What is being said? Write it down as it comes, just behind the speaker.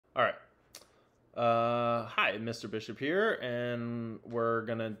All right. Hi, Mr. Bishop here, and we're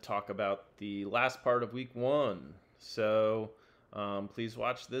going to talk about the last part of week one. Please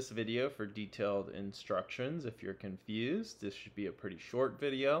watch this video for detailed instructions. If you're confused, this should be a pretty short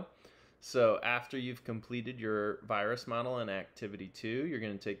video. So after you've completed your virus model in activity 2, you're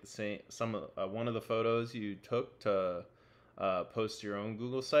going to take one of the photos you took to post to your own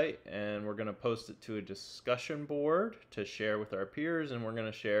Google site, and we're going to post it to a discussion board to share with our peers, and we're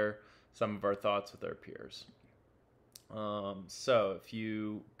going to share some of our thoughts with our peers. So if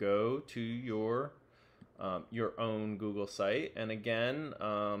you go to your own Google site, and again,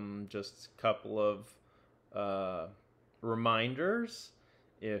 just a couple of reminders.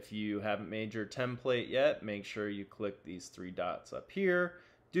 If you haven't made your template yet, make sure you click these 3 dots up here.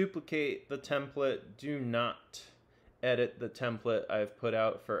 Duplicate the template. Do not edit the template I've put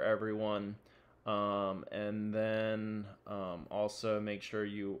out for everyone. And then also make sure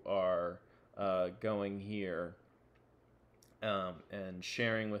you are going here and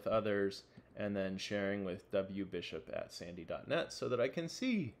sharing with others, and then sharing with wbishop@sandy.net so that I can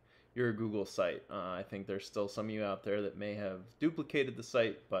see your Google site. I think there's still some of you out there that may have duplicated the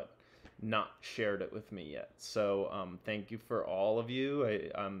site but not shared it with me yet. So thank you for all of you.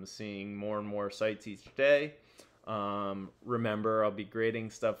 I'm seeing more and more sites each day. Remember, I'll be grading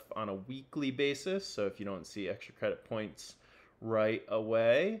stuff on a weekly basis, so if you don't see extra credit points right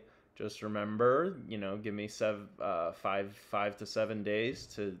away, just remember, give me 5 to 7 days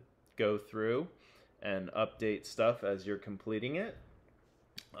to go through and update stuff as you're completing it.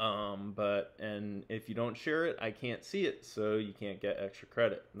 And if you don't share it, I can't see it, so you can't get extra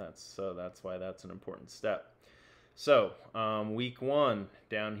credit. That's why that's an important step. So week 1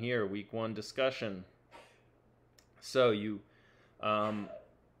 down here, week 1 discussion. So you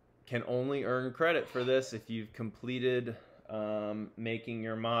can only earn credit for this if you've completed making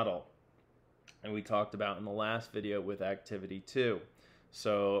your model. And we talked about in the last video with activity 2.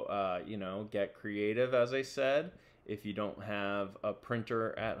 So, get creative, as I said. If you don't have a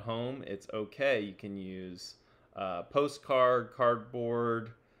printer at home, it's okay. You can use postcard,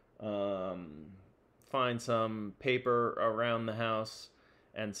 cardboard, find some paper around the house,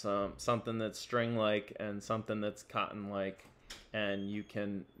 and something that's string-like and something that's cotton-like, and you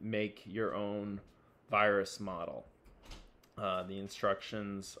can make your own virus model. The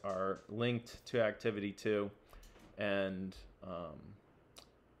instructions are linked to activity 2, and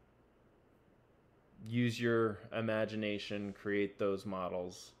use your imagination, create those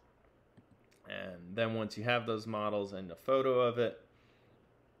models, and then once you have those models and a photo of it,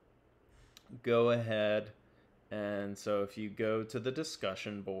 go ahead. And so if you go to the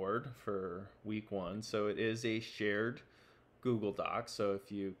discussion board for week 1, so it is a shared Google Doc. So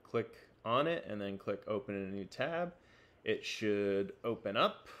if you click on it and then click open in a new tab, it should open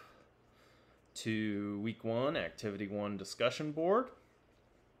up to week 1, activity 1 discussion board.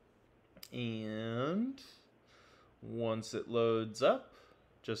 And once it loads up,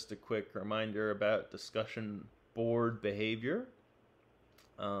 just a quick reminder about discussion board behavior.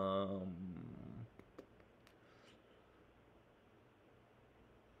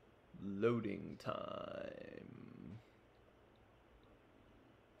 Loading time.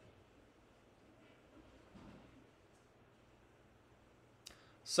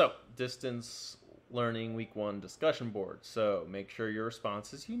 So, distance learning week 1 discussion board. So, make sure your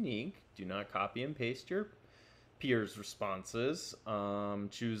response is unique. Do not copy and paste your peers' responses.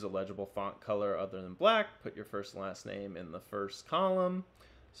 Choose a legible font color other than black. Put your first and last name in the first column.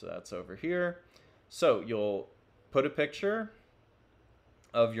 So, that's over here. So, you'll put a picture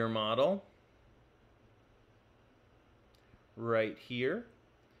of your model right here.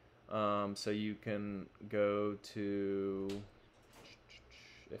 So you can go to,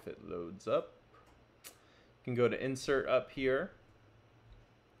 if it loads up, you can go to insert up here,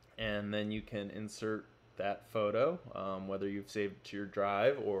 and then you can insert that photo, whether you've saved it to your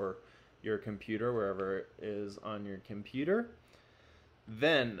drive or your computer, wherever it is on your computer.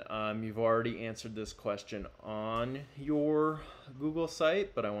 Then you've already answered this question on your Google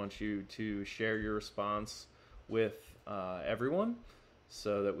site, but I want you to share your response with everyone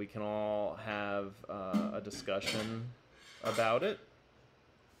so that we can all have a discussion about it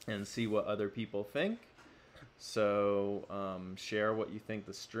and see what other people think. So share what you think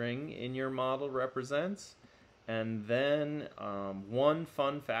the string in your model represents. And then one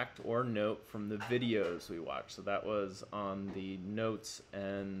fun fact or note from the videos we watched. So that was on the notes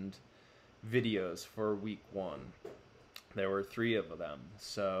and videos for week 1. There were 3 of them.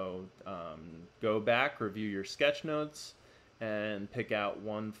 So go back, review your sketch notes, and pick out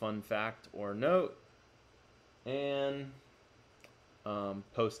one fun fact or note, and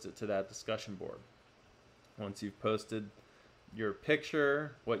post it to that discussion board. Once you've posted your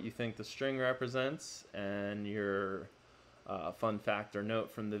picture, what you think the string represents, and your fun fact or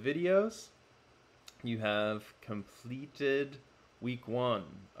note from the videos, you have completed week 1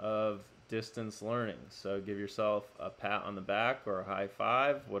 of distance learning. So give yourself a pat on the back or a high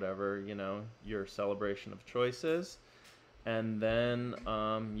five, whatever, you know, your celebration of choice is. And then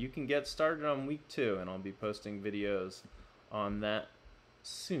you can get started on week 2, and I'll be posting videos on that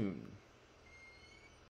soon.